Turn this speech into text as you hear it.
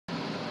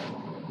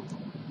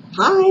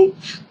Hi,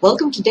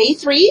 welcome to day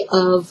 3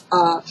 of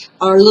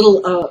our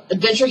little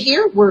adventure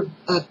here. We're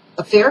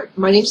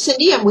my name's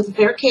Cindy. I'm with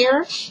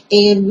Affaircare,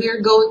 and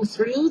we're going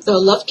through the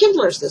Love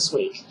Kindlers this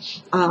week.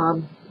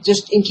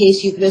 Just in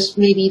case you've missed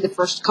maybe the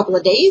first couple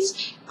of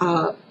days,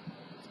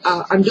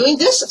 I'm doing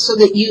this so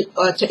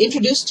that to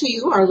introduce to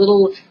you our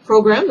little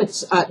program.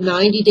 It's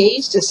 90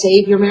 days to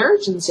save your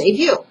marriage and save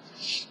you.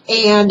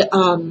 And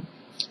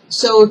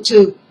so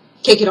to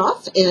kick it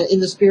off in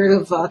the spirit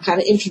of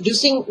kind of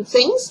introducing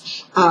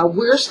things,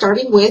 we're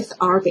starting with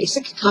our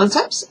basic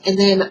concepts, and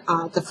then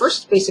the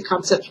first basic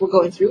concepts we're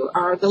going through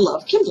are the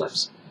Love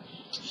Kindlers.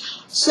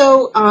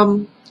 So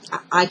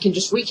I can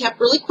just recap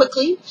really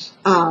quickly.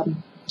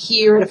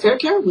 Here at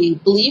Affaircare, we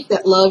believe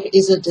that love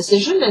is a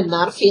decision and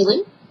not a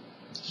feeling.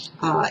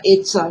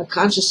 It's a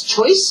conscious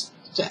choice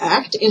to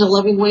act in a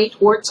loving way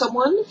toward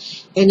someone,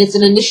 and it's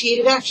an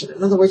initiated action.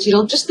 In other words, you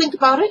don't just think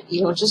about it,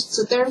 you don't just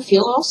sit there and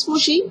feel all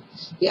smushy,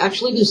 you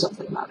actually do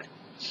something about it.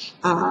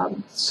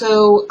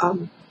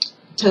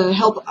 To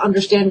help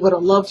understand what a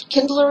love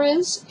kindler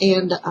is,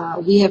 and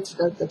we have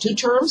the two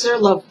terms there,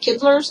 love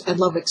kindlers and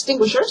love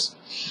extinguishers.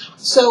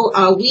 So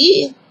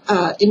we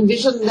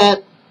envision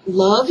that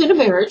love in a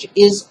marriage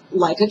is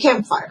like a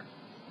campfire.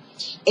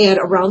 And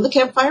around the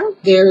campfire,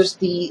 there's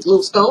the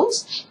little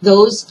stones.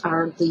 Those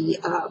are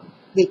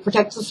they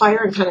protect the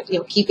fire and kind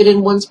of keep it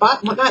in one spot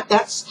and whatnot.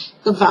 That's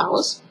the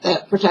vows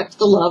that protect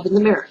the love in the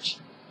marriage.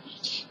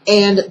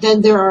 And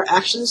then there are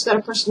actions that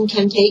a person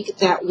can take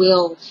that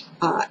will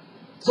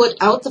put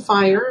out the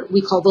fire.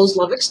 We call those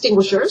love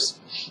extinguishers.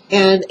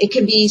 And it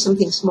can be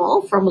something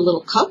small, from a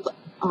little cup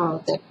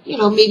that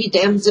maybe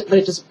dampens it, but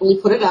it doesn't really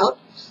put it out,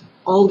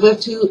 all the way up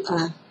to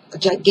a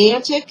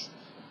gigantic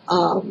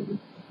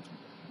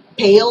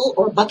pail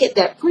or bucket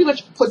that pretty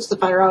much puts the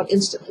fire out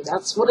instantly.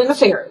 That's what an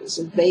affair is.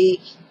 And they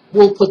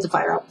will put the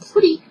fire out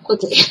pretty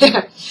quickly.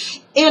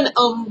 And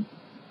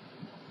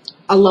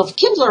a love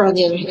kindler, on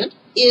the other hand,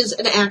 is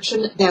an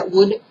action that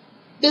would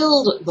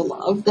build the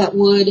love, that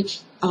would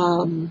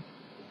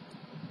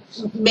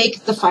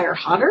make the fire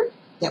hotter,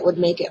 that would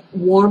make it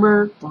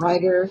warmer,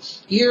 brighter.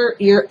 Your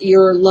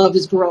love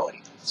is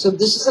growing. So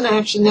this is an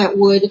action that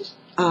would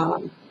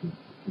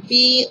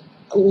be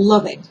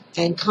loving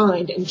and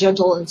kind and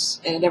gentle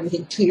and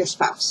everything to your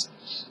spouse.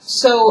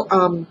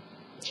 So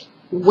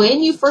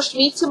when you first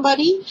meet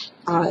somebody,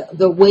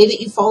 the way that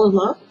you fall in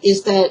love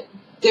is that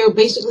there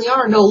basically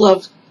are no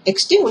love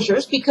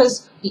extinguishers,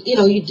 because you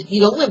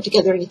don't live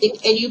together or anything,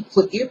 and you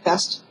put your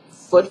best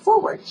foot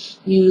forward.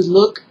 You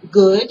look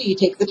good, you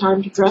take the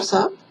time to dress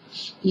up,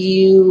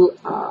 you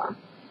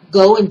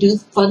go and do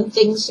fun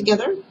things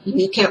together.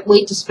 You can't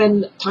wait to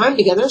spend time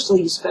together, so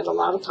you spend a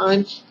lot of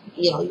time.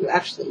 You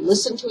actually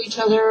listen to each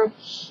other.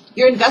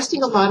 You're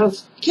investing a lot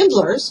of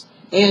kindlers,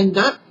 and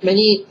not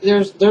many.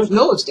 There's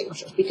no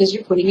extinguishers, because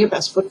you're putting your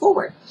best foot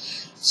forward.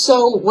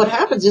 So what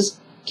happens is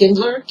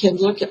kindler.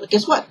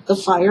 Guess what? The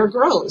fire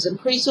grows, and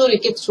pretty soon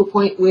it gets to a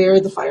point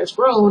where the fire's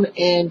grown,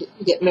 and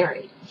you get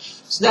married.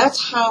 So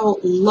that's how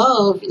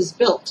love is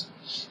built.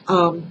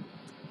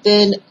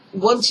 Then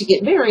once you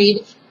get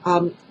married,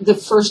 the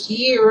first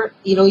year,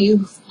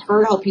 you've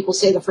heard how people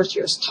say the first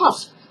year is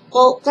tough.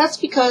 Well, that's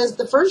because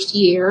the first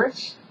year,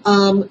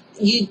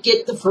 you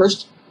get the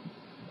first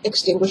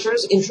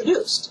extinguishers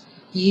introduced.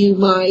 You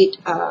might,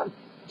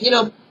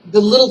 the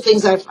little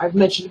things I've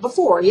mentioned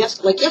before,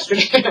 like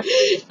yesterday,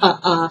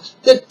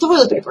 the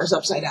toilet paper is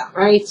upside down,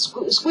 right?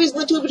 Squeezing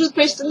the tube of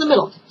toothpaste in the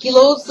middle. He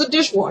loads the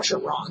dishwasher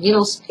wrong.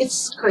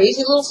 It's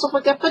crazy little stuff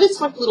like that, but it's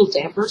like little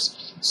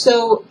dampers.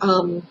 So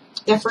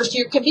that first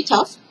year can be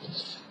tough.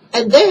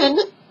 And then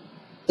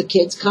the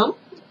kids come,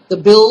 the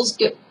bills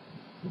get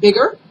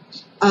bigger,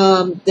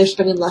 they're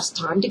spending less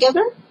time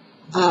together.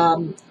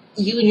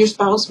 You and your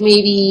spouse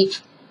maybe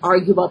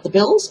argue about the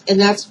bills, and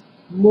that's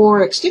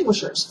more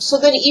extinguishers. So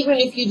then even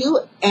if you do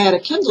add a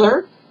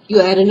kindler,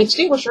 you add an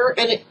extinguisher,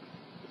 and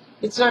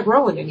it's not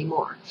growing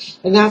anymore.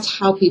 And that's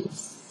how people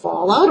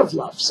fall out of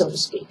love, so to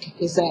speak,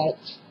 is that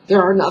there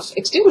are enough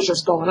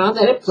extinguishers going on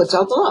that it puts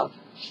out the love.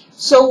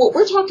 So what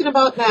we're talking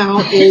about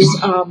now is,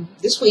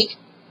 this week,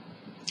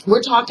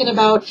 we're talking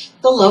about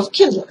the love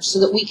kindlers, so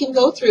that we can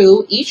go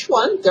through each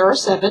one, there are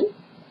 7,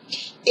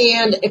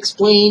 and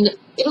explain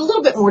in a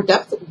little bit more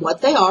depth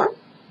what they are.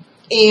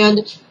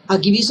 And I'll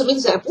give you some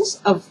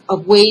examples of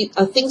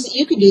things that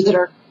you can do that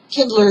are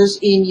kindlers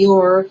in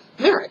your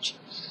marriage.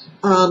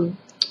 The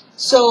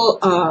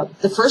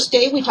first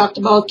day we talked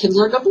about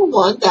kindler number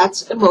 1,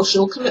 that's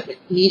emotional commitment,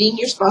 meeting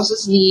your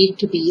spouse's need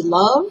to be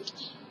loved,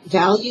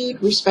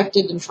 valued,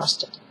 respected, and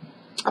trusted,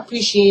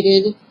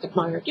 appreciated,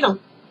 admired,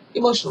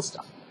 emotional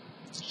stuff.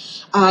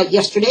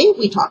 Yesterday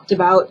we talked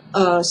about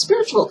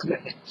spiritual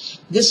commitment.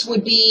 This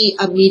would be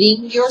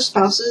meeting your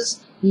spouse's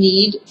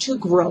need to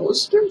grow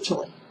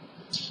spiritually.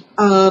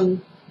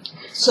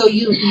 So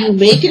you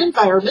make an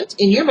environment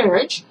in your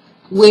marriage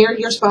where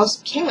your spouse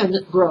can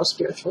grow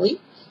spiritually,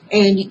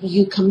 and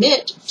you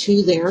commit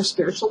to their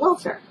spiritual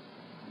welfare.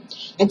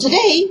 And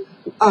today,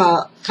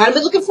 kind of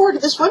been looking forward to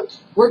this one,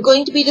 we're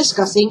going to be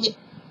discussing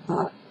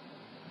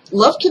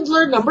Love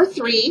Kindler number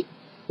 3,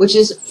 which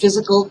is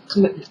physical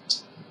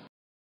commitment.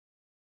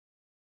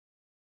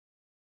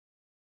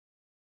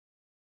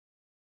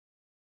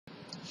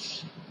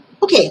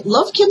 Okay,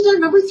 Love Kindler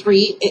number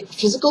 3,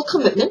 physical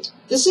commitment.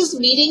 This is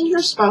meeting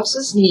your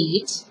spouse's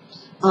needs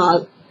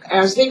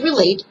as they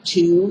relate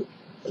to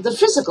the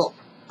physical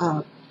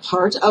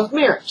part of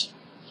marriage.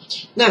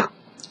 Now,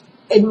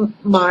 in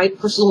my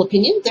personal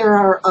opinion, there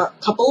are a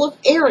couple of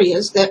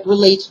areas that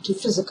relate to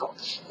physical.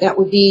 That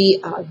would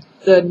be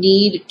the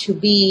need to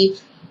be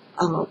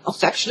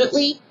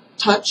affectionately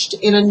touched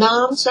in a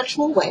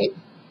non-sexual way,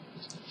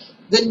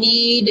 the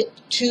need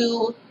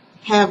to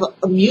have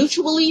a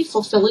mutually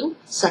fulfilling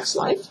sex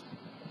life,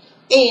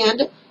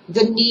 and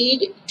the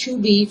need to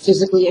be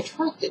physically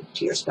attracted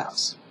to your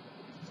spouse.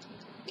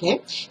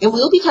 Okay, and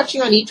we'll be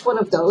touching on each one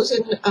of those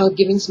and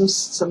giving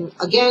some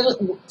again,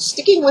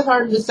 sticking with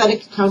our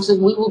nouthetic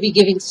counseling, we will be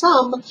giving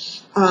some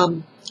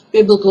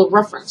biblical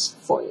reference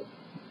for you.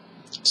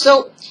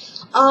 So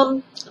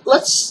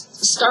let's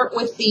start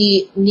with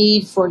the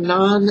need for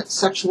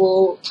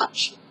non-sexual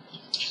touch.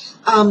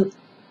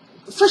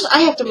 First, I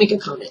have to make a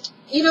comment.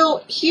 You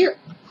know, here,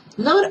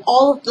 not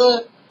all of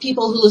the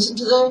people who listen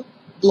to the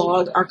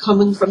blog are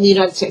coming from the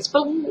United States,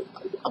 but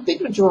a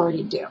big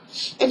majority do.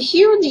 And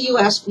here in the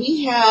U.S.,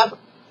 we have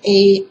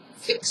a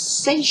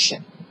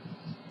fixation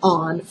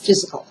on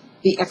physical,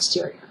 the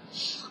exterior.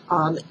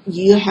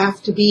 You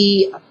have to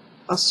be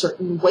a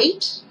certain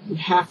weight. You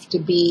have to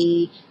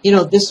be, you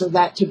know, this or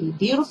that to be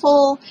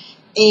beautiful.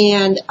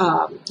 And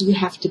you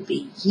have to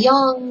be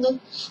young.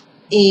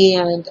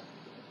 And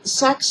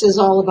sex is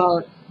all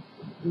about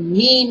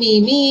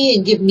me,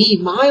 and give me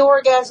my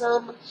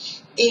orgasm.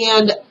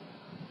 And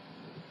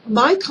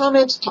my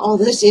comment to all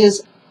this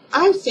is,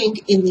 I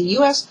think in the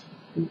U.S.,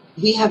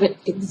 we have it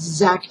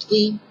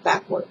exactly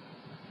backward.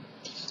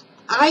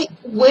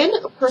 When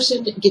a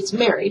person gets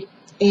married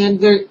and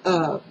they're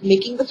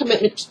making the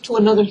commitment to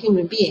another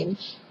human being,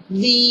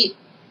 the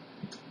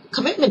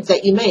commitment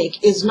that you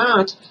make is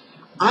not,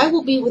 I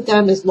will be with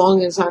them as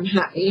long as I'm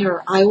happy,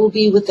 or I will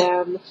be with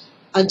them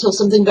until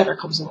something better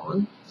comes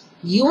along.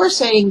 You are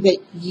saying that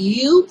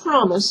you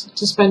promise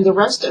to spend the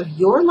rest of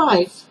your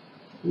life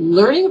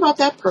learning about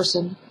that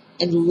person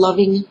and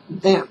loving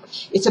them.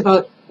 It's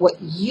about what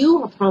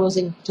you are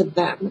promising to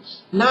them,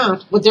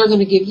 not what they're going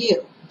to give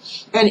you.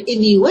 And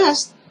in the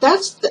U.S.,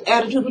 that's the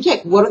attitude we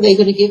take. What are they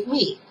going to give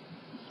me?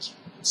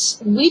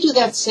 We do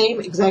that same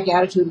exact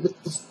attitude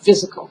with the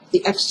physical,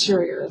 the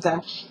exterior.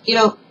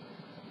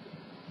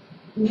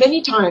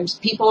 Many times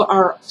people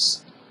are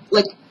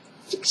like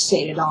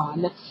fixated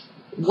on,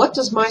 what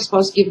does my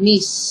spouse give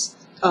me?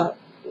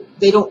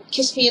 They don't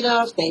kiss me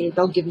enough. They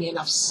don't give me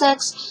enough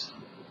sex.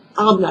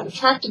 I'm not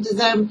attracted to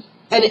them.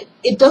 And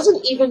it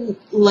doesn't even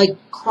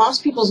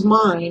cross people's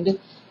mind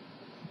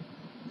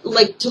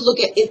to look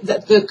at it,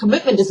 that the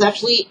commitment is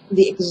actually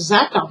the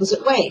exact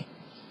opposite way.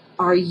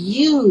 Are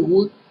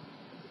you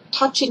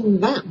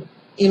touching them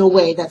in a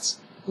way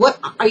what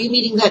are you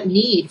meeting that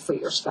need for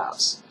your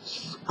spouse?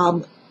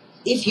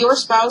 If your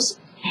spouse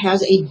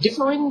has a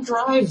differing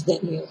drive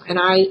than you, and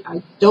I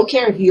don't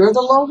care if you're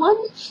the low one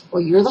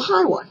or you're the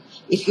high one,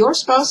 if your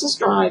spouse's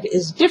drive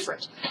is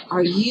different,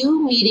 are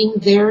you meeting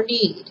their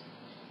need?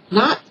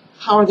 Not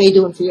how are they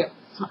doing for you?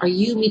 Are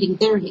you meeting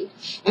their need?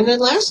 And then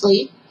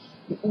lastly,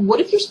 what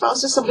if your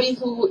spouse is somebody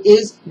who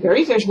is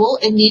very visual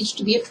and needs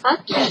to be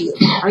attracted to you?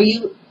 Are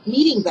you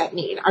meeting that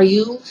need? Are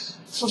you,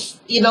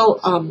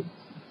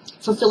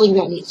 fulfilling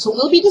that need? So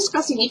we'll be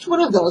discussing each one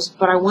of those,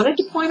 but I wanted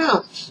to point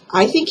out,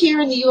 I think here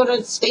in the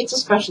United States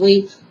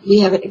especially, we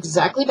have it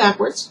exactly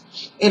backwards,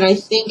 and I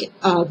think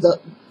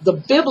the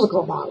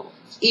biblical model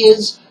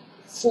is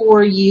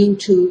for you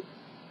to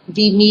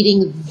be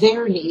meeting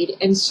their need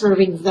and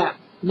serving them,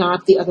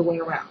 not the other way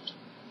around.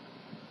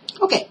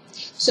 Okay,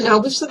 so now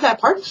we've said that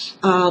part.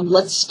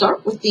 Let's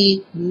start with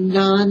the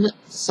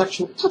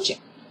non-sexual touching.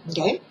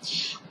 Okay,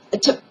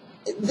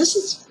 this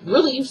is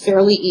really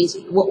fairly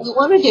easy. What we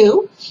want to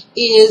do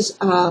is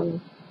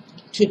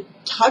to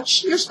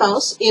touch your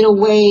spouse in a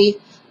way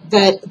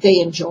that they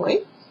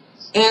enjoy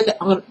and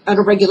on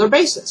a regular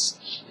basis.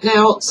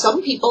 Now,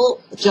 some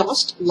people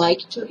just like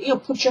to,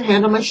 put your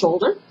hand on my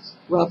shoulder,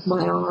 rub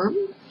my arm,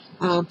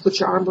 put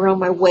your arm around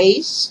my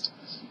waist,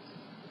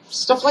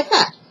 stuff like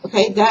that.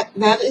 Okay,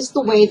 that is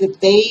the way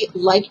that they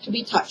like to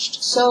be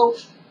touched. So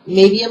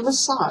maybe a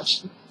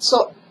massage.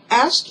 So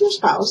ask your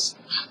spouse,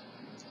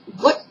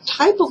 what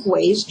type of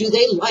ways do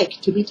they like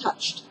to be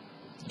touched?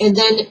 And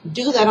then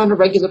do that on a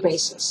regular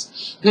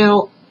basis.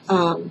 Now,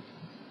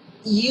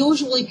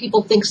 usually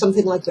people think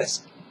something like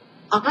this: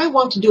 I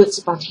want to do it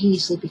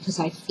spontaneously because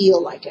I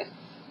feel like it.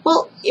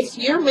 Well, if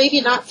you're maybe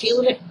not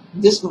feeling it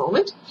this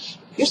moment,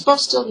 your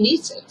spouse still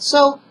needs it.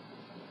 So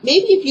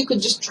maybe if you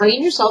could just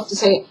train yourself to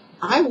say,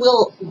 I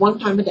will one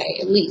time a day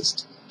at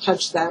least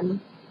touch them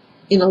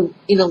in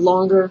a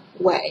longer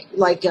way,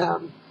 not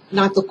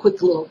the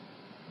quick little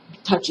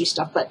touchy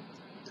stuff, but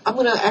I'm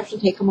going to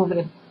actually take a moment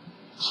and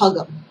hug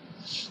them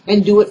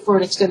and do it for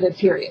an extended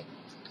period.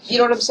 You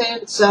know what I'm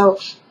saying? So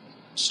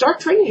start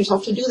training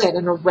yourself to do that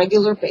on a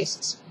regular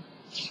basis.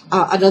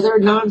 Another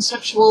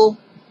non-sexual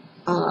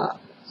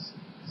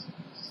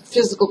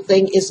physical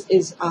thing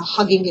is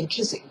hugging and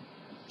kissing.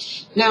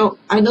 Now,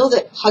 I know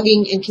that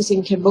hugging and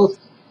kissing can both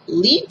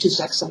lead to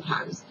sex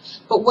sometimes,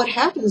 but what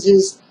happens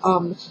is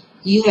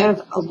you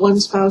have one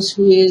spouse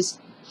who is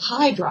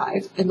high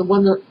drive and the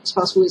one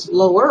spouse who is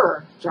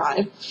lower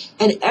drive,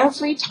 and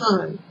every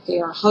time they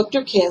are hugged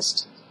or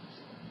kissed,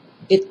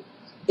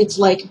 it's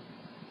like,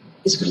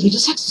 is it going to lead to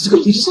sex? Is it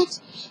going to lead to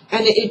sex?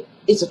 And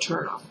it's a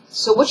turn-off.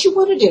 So what you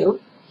want to do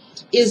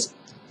is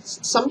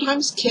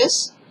sometimes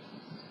kiss,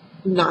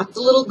 not the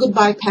little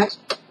goodbye peck,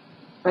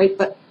 right,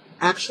 but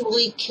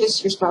actually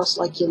kiss your spouse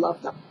like you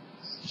love them.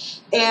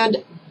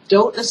 And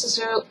don't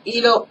necessarily,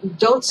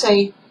 don't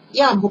say,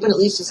 yeah, I'm hoping it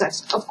leads to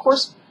sex. Of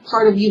course,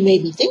 part of you may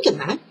be thinking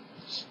that,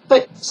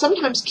 but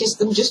sometimes kiss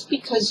them just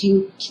because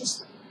you kiss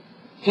them.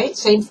 Okay,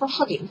 same for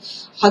hugging.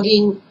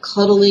 Hugging,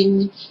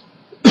 cuddling,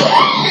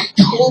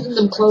 holding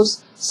them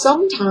close.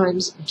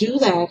 Sometimes do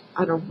that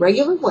on a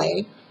regular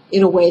way,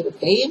 in a way that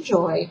they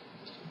enjoy,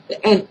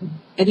 and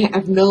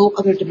have no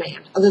other demand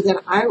other than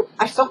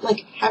I felt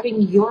like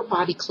having your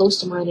body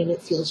close to mine and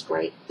it feels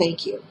great.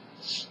 Thank you.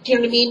 Do you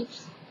know what I mean?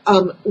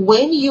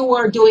 When you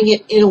are doing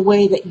it in a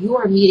way that you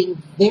are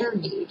meeting their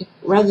need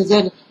rather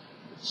than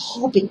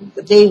hoping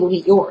that they will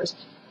meet yours,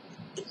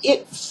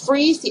 it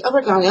frees the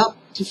other guy up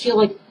to feel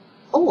like,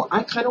 oh,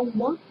 I kind of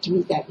want to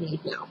meet that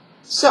need now.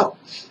 So,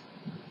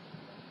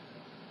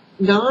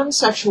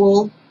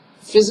 non-sexual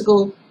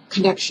physical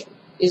connection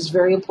is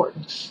very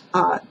important.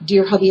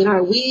 Dear hubby and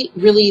I, we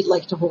really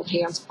like to hold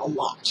hands a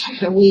lot.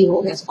 And we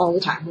hold hands all the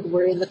time. When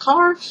we're in the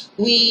car,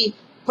 we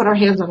put our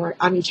hands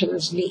on each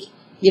other's knee.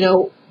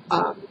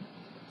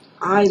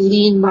 I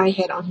lean my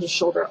head on his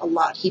shoulder a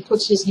lot. He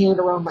puts his hand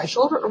around my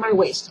shoulder or my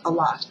waist a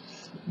lot.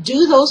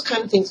 Do those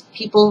kind of things.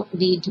 People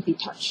need to be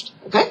touched.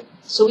 Okay?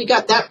 So we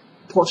got that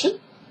portion.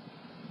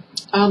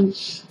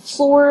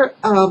 For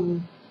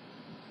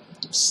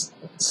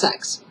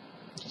sex.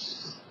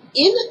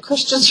 In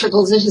Christian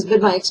circles, it has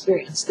been my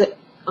experience that,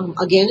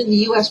 again, in the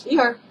U.S., we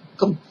are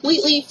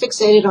completely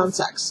fixated on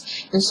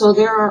sex. And so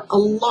there are a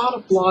lot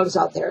of blogs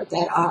out there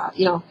that,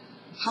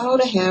 how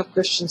to have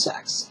Christian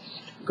sex.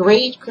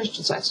 Great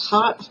Christian sex.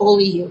 Hot,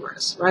 holy,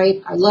 humorous,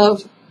 right? I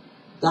love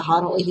the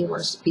hot, holy,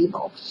 humorous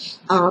people.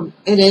 And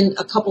then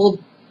a couple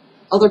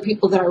other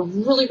people that I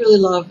really, really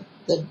love,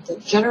 the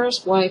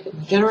generous wife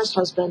and the generous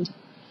husband.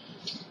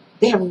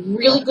 They have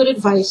really good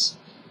advice.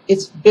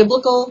 It's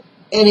biblical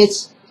and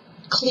it's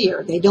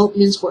clear. They don't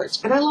mince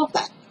words. And I love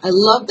that. I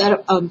love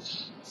that.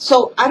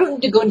 So I don't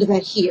need to go into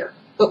that here.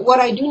 But what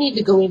I do need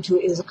to go into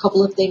is a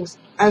couple of things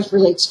as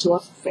relates to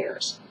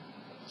affairs.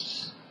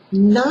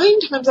 9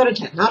 times out of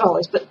 10, not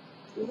always, but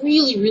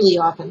really, really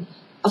often,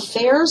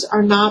 affairs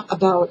are not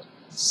about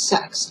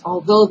sex,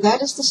 although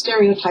that is the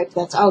stereotype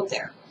that's out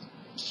there.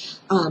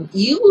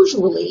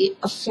 Usually,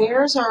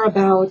 affairs are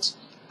about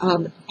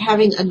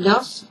having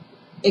enough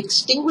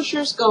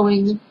extinguishers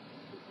going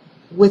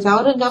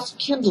without enough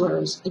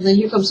kindlers, and then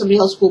here comes somebody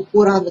else who will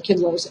put on the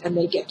kindlers and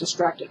they get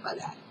distracted by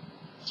that.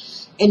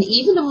 And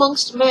even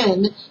amongst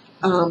men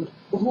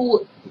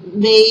who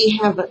may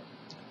have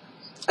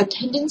a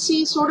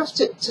tendency sort of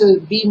to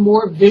be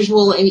more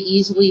visual and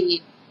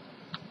easily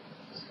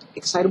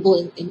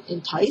excitable and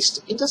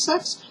enticed into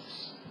sex,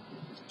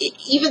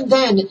 even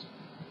then,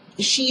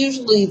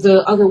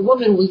 the other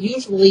woman will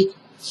usually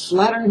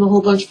flatter him a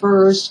whole bunch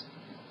first,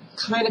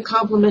 kind of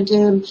compliment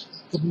him,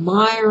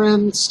 admire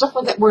him, stuff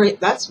like that, where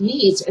that's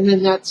needs, and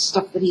then that's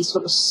stuff that he's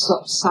sort of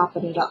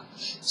sopping it up.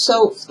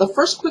 So the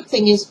first quick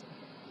thing is,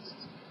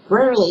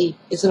 rarely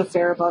is an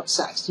affair about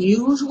sex.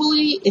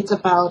 Usually it's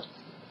about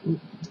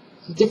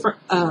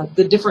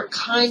the different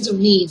kinds of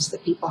needs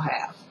that people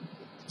have,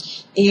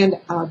 and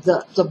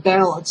the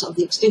balance of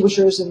the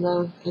extinguishers and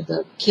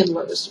the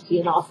kindlers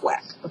being off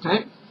whack.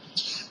 Okay,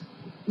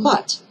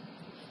 but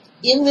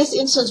in this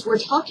instance, we're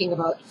talking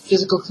about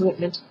physical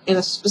commitment,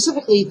 and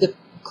specifically the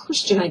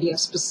Christian idea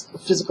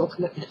of physical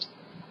commitment.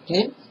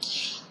 Okay,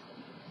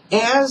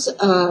 as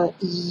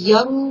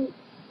young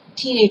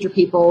teenager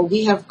people,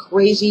 we have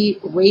crazy,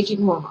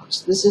 raging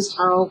hormones. This is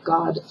how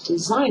God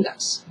designed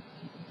us.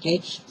 Okay,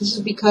 this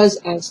is because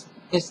as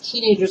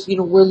teenagers,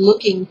 we're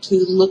looking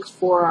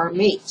for our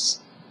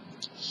mates,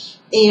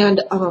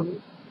 and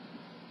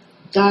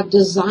God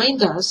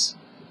designed us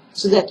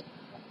so that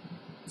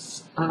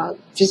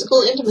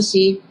physical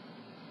intimacy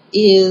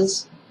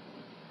is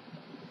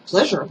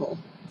pleasurable.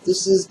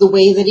 This is the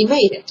way that He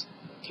made it.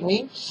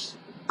 Okay,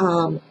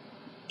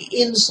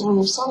 in Song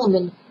of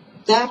Solomon,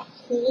 that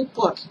whole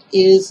book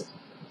is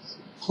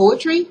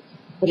poetry,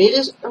 but it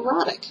is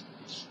erotic,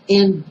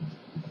 and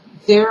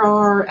there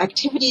are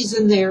activities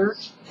in there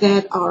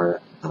that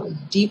are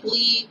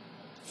deeply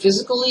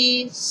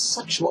physically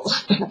sexual.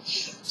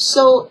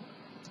 So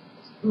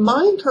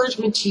my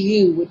encouragement to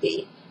you would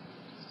be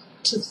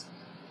to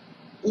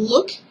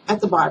look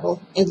at the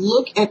Bible and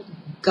look at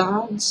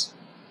God's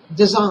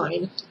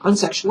design on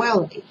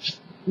sexuality.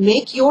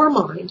 Make your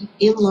mind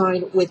in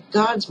line with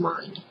God's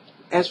mind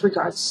as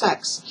regards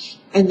sex.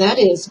 And that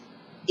is,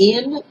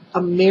 in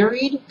a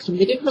married,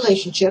 committed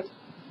relationship,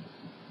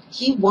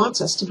 he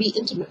wants us to be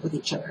intimate with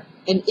each other.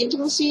 And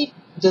intimacy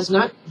does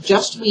not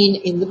just mean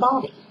in the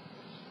body.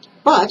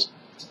 But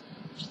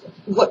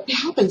what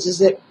happens is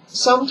that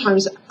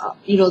sometimes,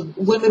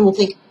 women will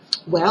think,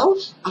 well,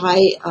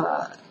 I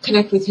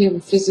connect with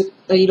him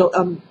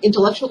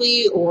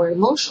intellectually or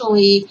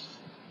emotionally,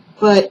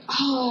 but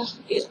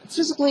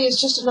physically it's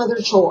just another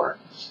chore.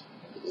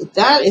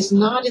 That is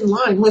not in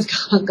line with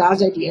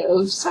God's idea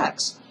of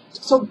sex.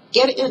 So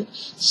get in,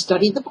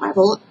 study the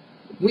Bible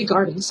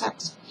regarding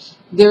sex.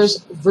 There's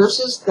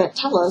verses that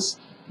tell us,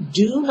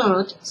 do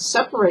not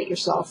separate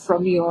yourself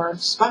from your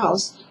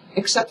spouse,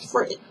 except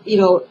for,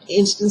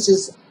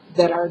 instances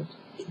that are,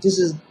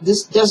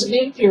 this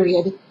designated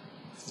period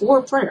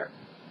for prayer.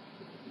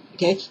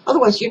 Okay?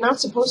 Otherwise, you're not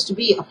supposed to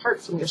be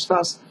apart from your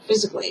spouse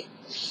physically.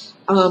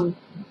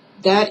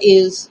 That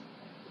is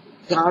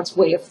God's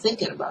way of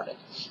thinking about it.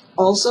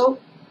 Also,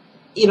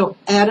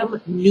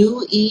 Adam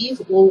knew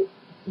Eve. Well,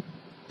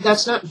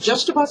 that's not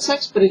just about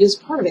sex, but it is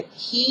part of it.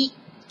 He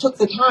took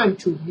the time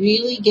to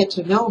really get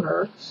to know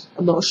her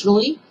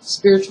emotionally,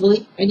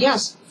 spiritually, and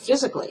yes,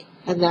 physically.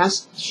 And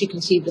thus she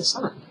conceived a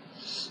son.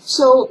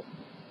 So,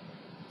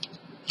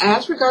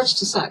 as regards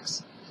to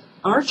sex,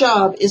 our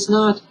job is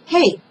not,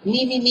 hey,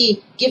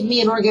 me, give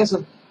me an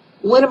orgasm.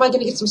 When am I going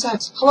to get some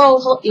sex?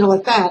 Hello,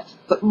 like that.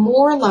 But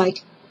more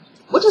like,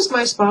 what does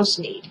my spouse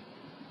need?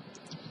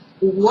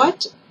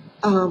 What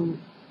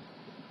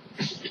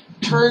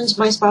turns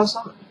my spouse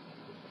on?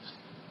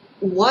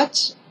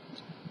 What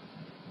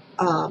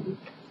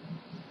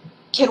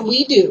can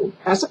we do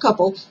as a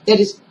couple that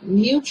is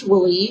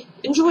mutually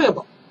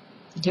enjoyable?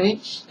 Okay?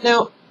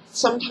 Now,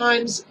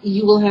 sometimes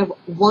you will have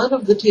one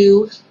of the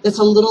two that's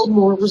a little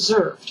more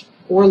reserved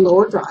or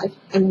lower drive,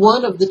 and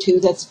one of the two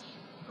that's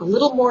a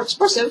little more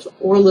expressive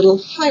or a little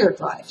higher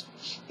drive.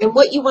 And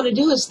what you want to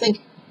do is think,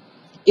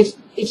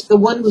 if the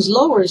one who's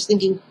lower is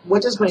thinking,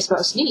 what does my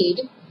spouse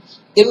need?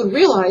 They would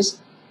realize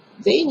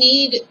they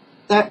need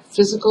that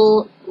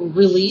physical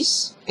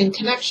release and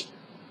connection.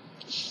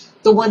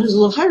 The one who's a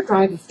little higher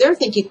drive, if they're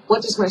thinking,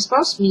 what does my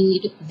spouse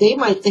need? They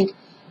might think,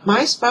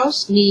 my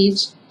spouse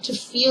needs to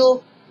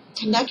feel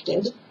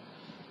connected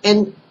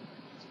and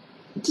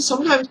to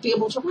sometimes be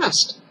able to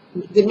rest.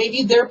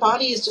 Maybe their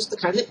body is just the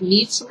kind that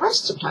needs some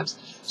rest sometimes.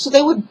 So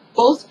they would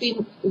both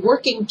be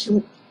working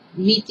to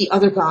meet the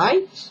other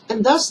guy,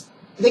 and thus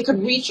they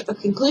could reach a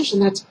conclusion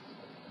that's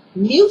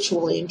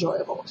mutually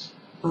enjoyable.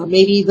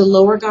 Maybe the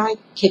lower guy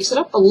kicks it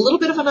up a little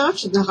bit of a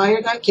notch, and the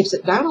higher guy kicks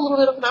it down a little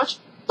bit of a notch.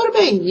 Bada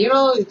bing,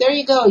 there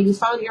you go. You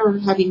found your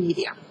happy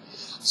medium.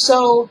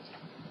 So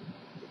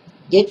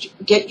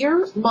get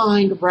your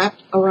mind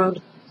wrapped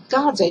around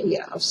God's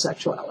idea of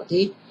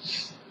sexuality.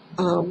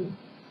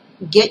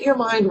 Get your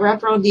mind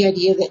wrapped around the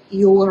idea that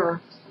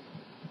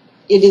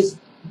it is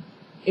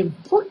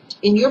important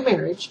in your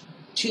marriage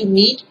to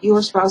meet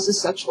your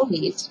spouse's sexual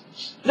needs.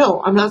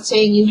 No, I'm not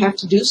saying you have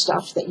to do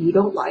stuff that you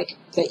don't like,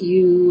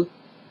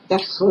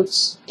 that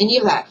hurts, any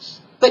of that.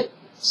 But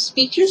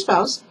speak to your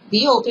spouse,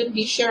 be open,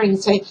 be sharing,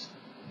 and say,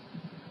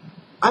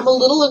 I'm a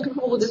little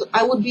uncomfortable with this.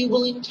 I would be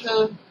willing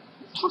to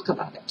talk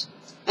about it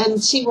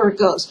and see where it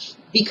goes,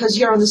 because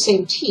you're on the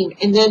same team.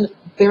 And then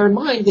bear in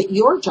mind that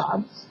your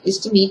job is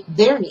to meet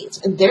their needs,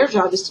 and their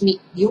job is to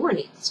meet your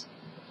needs.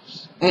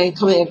 And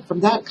come at it from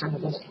that kind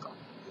of an angle.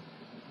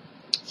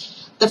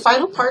 The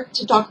final part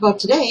to talk about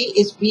today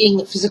is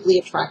being physically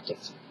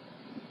attractive.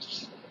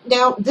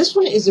 Now, this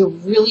one is a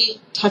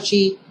really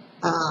touchy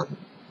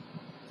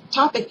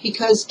topic,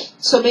 because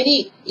so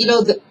many,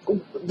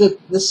 the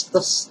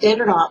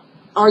standard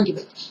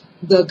argument,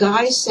 the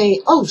guys say,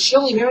 oh, she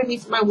only married me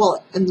for my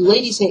wallet, and the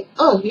ladies say,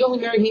 oh, he only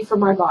married me for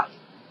my body.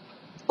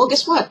 Well,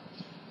 guess what?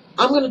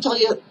 I'm going to tell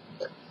you,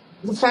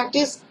 the fact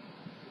is,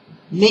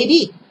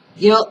 maybe,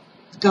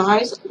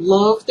 guys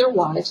love their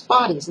wives'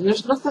 bodies, and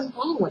there's nothing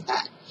wrong with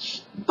that.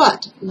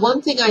 But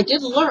one thing I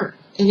did learn,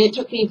 and it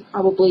took me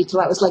probably till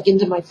I was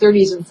into my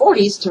 30s and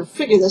 40s to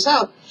figure this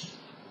out.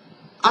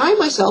 I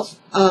myself,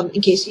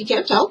 in case you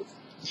can't tell,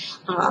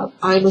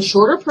 I'm a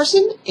shorter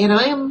person, and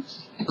I am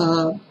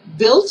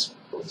built.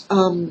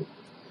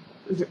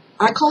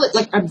 I call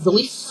it I'm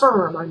really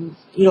firm. I'm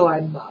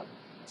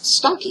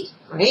stocky,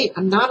 right?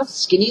 I'm not a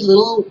skinny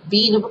little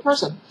bean of a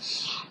person.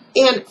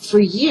 And for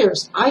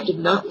years, I did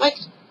not like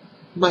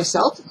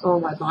myself or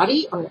my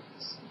body or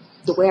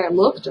the way I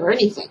looked or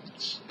anything.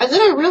 And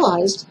then I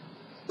realized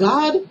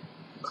God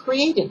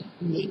created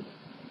me.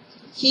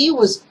 He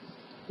was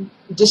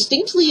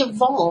distinctly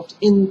involved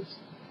in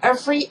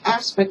every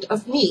aspect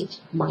of me.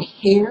 My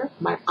hair,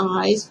 my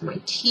eyes,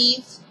 my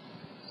teeth,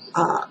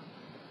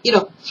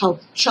 how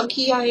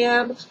chunky I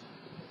am,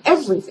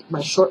 everything,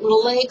 my short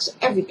little legs,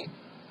 everything.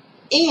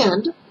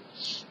 And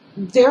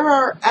there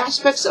are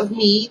aspects of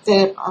me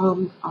that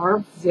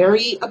are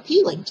very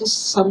appealing to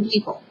some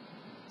people.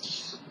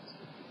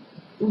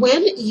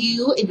 When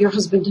you and your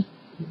husband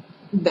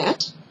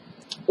met,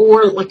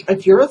 or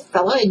if you're a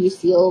fella and you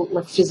feel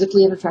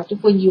physically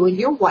unattractive when you and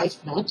your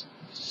wife met,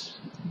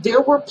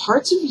 there were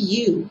parts of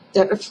you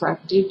that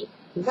attracted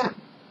them.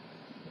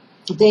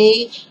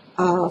 They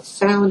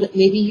found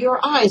maybe your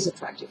eyes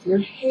attractive, your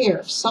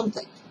hair,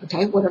 something,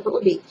 okay, whatever it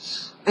would be.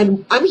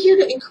 And I'm here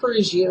to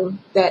encourage you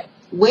that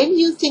when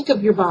you think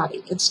of your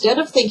body, instead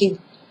of thinking,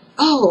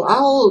 oh,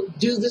 I'll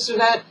do this or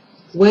that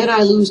when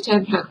I lose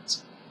 10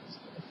 pounds.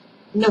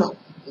 No,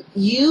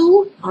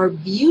 you are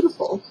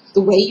beautiful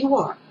the way you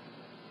are.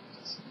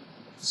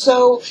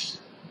 So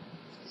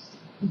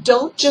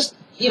don't just,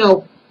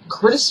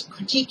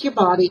 critique your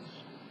body.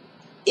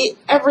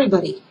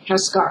 Everybody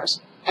has scars.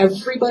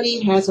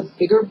 Everybody has a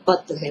bigger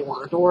butt than they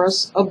want, or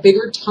a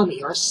bigger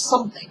tummy, or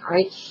something,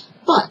 right?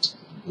 But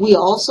we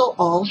also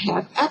all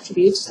have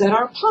attributes that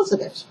are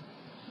positive.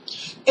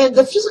 And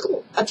the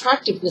physical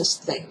attractiveness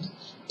thing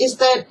is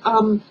that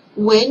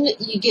when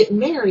you get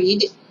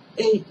married,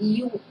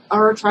 you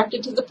are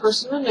attracted to the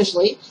person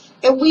initially,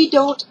 and we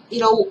don't,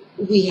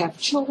 we have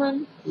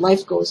children,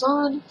 life goes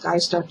on,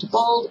 guys start to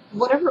bald,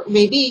 whatever it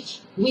may be,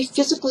 we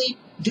physically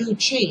do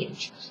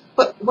change.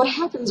 But what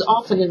happens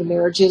often in a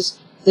marriage is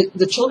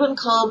the children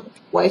come,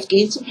 wife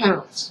gains some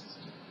pounds.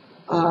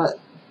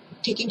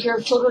 Taking care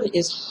of children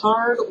is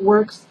hard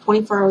work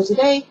 24 hours a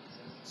day,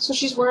 so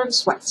she's wearing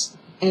sweats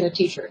and a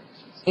t-shirt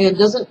and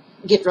doesn't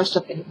get dressed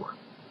up anymore.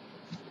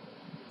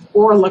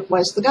 Or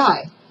likewise the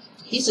guy.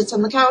 He sits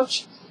on the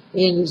couch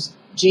in his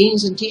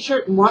jeans and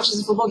t-shirt and watches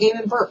the football game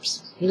and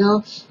burps.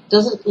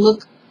 Doesn't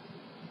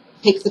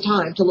take the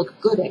time to look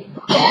good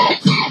anymore.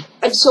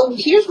 And so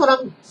here's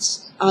what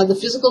the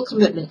physical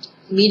commitment,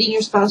 meeting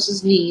your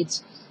spouse's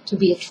needs to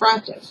be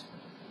attractive.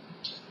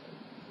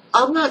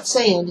 I'm not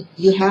saying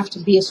you have to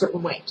be a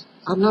certain weight.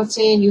 I'm not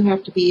saying you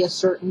have to be a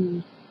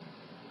certain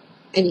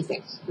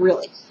anything,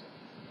 really.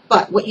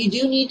 But what you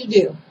do need to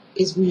do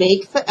is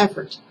make the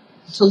effort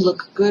to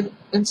look good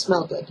and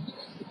smell good.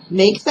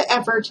 Make the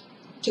effort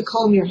to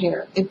comb your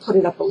hair and put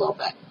it up a little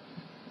bit.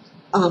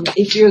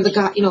 If you're the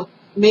guy,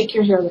 make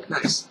your hair look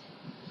nice.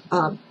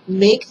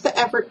 Make the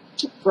effort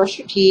to brush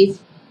your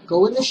teeth,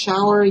 go in the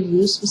shower,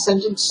 use some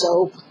scented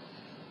soap.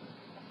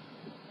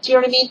 Do you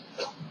know what I mean?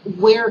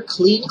 Wear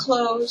clean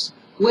clothes.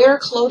 Wear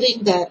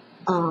clothing that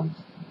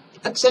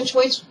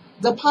accentuates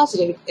the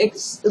positive. It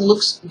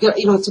looks good,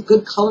 it's a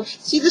good color.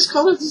 See this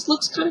color? This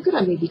looks kind of good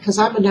on me because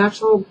I'm a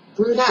natural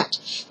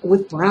brunette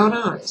with brown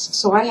eyes.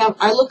 So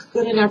I look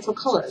good in natural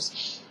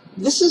colors.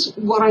 This is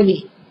what I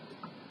mean.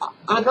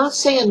 I'm not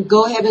saying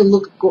go ahead and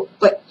look good,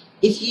 but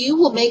if you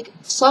will make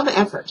some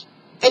effort,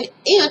 and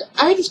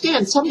I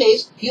understand some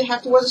days you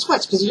have to wear the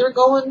sweats because you're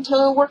going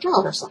to work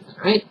out or something,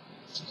 right?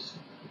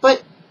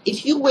 But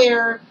if you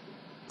wear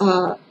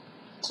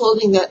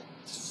clothing that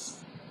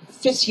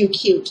fits you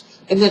cute,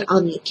 and then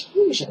on the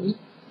occasion,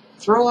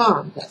 throw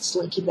on that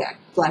slinky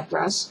black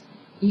dress,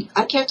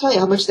 I can't tell you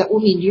how much that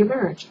will mean to your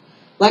marriage.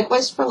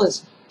 Likewise,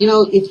 fellas,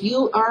 if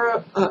you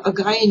are a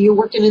guy and you're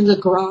working in the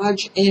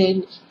garage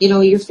and,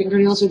 your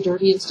fingernails are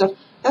dirty and stuff,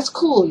 that's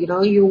cool,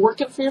 you're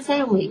working for your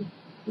family.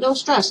 No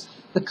stress.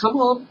 But come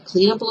home,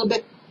 clean up a little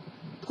bit,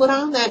 put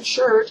on that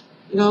shirt,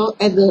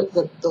 and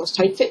those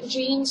tight-fitting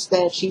jeans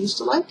that she used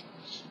to like.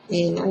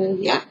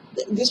 And,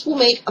 this will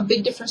make a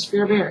big difference for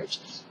your marriage.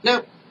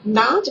 Now,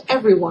 not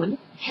everyone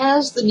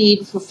has the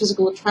need for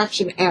physical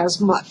attraction as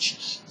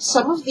much.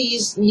 Some of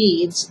these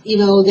needs,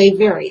 they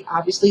vary.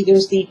 Obviously,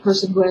 there's the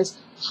person who has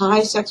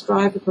high sex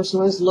drive, the person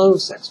who has low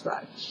sex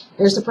drive.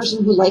 There's the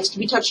person who likes to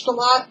be touched a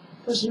lot,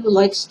 the person who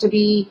likes to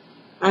be,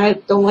 I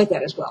don't like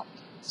that as well.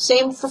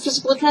 Same for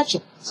physical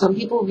attraction. Some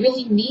people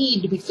really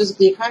need to be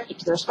physically attracted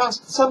to their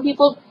spouse. Some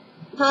people,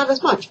 not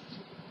as much.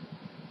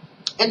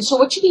 And so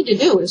what you need to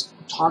do is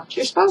talk to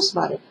your spouse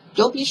about it.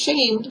 Don't be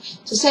ashamed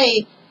to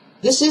say,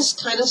 this is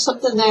kind of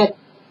something that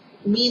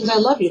means I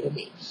love you to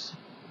me.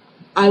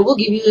 I will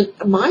give you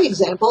my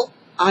example.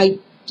 I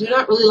do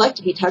not really like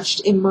to be touched.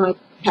 In my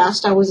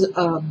past, I was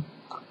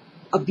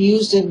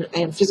abused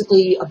and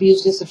physically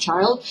abused as a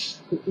child,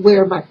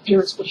 where my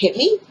parents would hit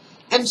me.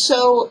 And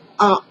so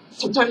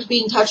sometimes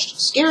being touched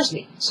scares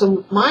me.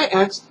 So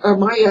my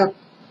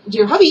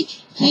dear hubby,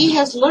 he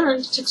has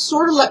learned to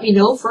sort of let me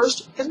know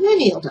first, and then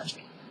he'll touch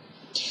me.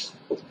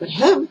 But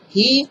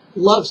he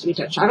loves to be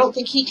touched. I don't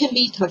think he can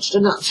be touched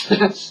enough.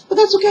 But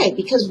that's okay,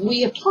 because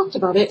we have talked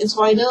about it, and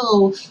so I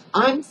know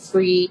I'm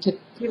free to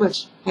pretty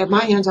much have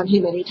my hands on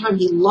him anytime.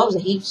 He loves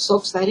it. He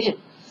soaks that in.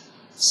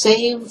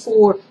 Same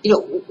for,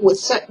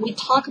 we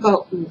talk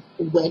about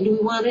when do we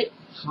want it,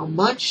 how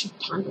much,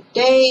 time of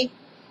day,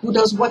 who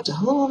does what to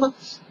whom,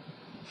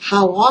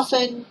 how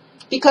often,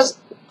 because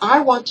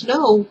I want to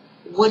know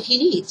what he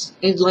needs,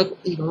 and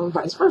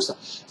vice versa.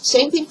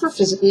 Same thing for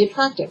physically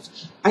attractive.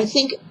 I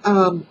think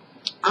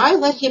I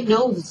let him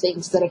know the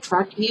things that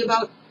attract me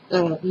about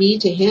me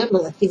to him,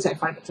 or the things I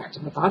find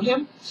attractive about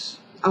him.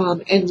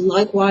 And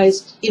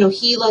likewise,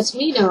 he lets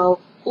me know,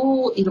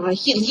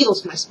 he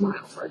loves my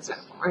smile, for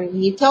example, and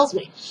he tells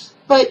me.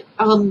 But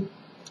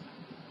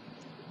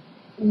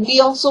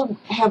we also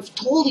have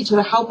told each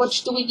other how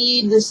much do we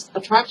need this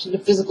attraction to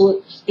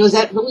physical, is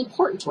that really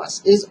important to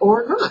us,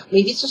 or not?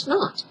 Maybe it's just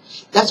not.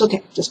 That's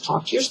okay. Just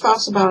talk to your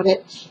spouse about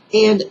it,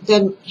 and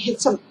then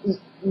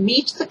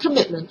meet the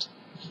commitment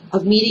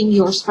of meeting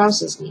your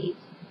spouse's need,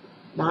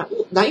 not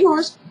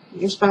yours,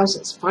 your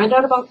spouse's. Find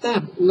out about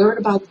them, learn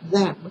about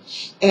them,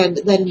 and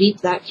then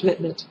meet that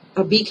commitment.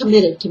 Be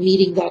committed to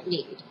meeting that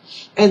need.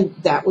 And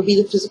that would be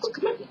the physical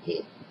commitment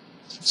need.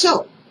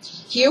 So,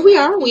 here we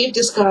are. We've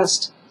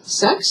discussed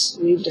sex,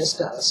 we've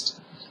discussed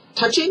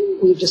touching,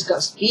 we've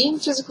discussed being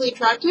physically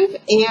attractive,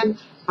 and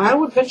I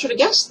would venture to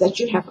guess that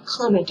you have a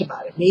comment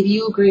about it. Maybe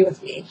you agree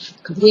with me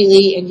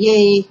completely, and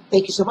yay,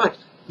 thank you so much.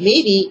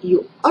 Maybe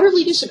you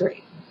utterly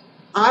disagree.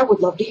 I would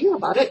love to hear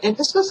about it and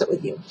discuss it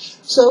with you.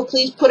 So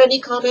please put any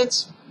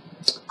comments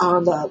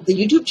on the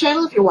YouTube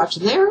channel if you're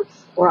watching there,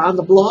 or on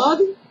the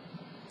blog.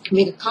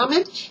 Make a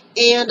comment,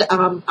 and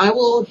I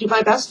will do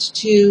my best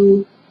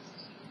to,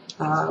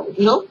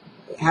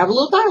 have a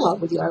little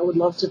dialogue with you. I would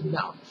love to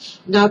know.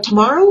 Now,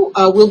 tomorrow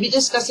we'll be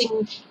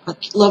discussing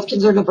Love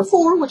Kindler number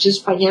 4, which is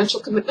financial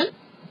commitment.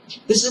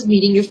 This is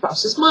meeting your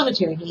spouse's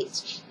monetary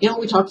needs.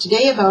 We talked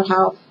today about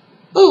how,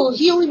 oh,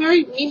 he only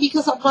married me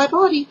because of my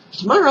body.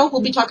 Tomorrow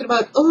we'll be talking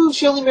about, oh,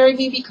 she only married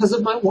me because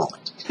of my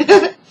wallet.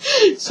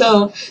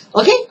 So,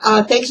 okay,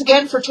 thanks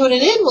again for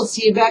tuning in. We'll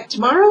see you back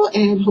tomorrow,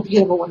 and hope you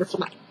have a wonderful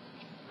night.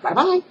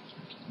 Bye-bye.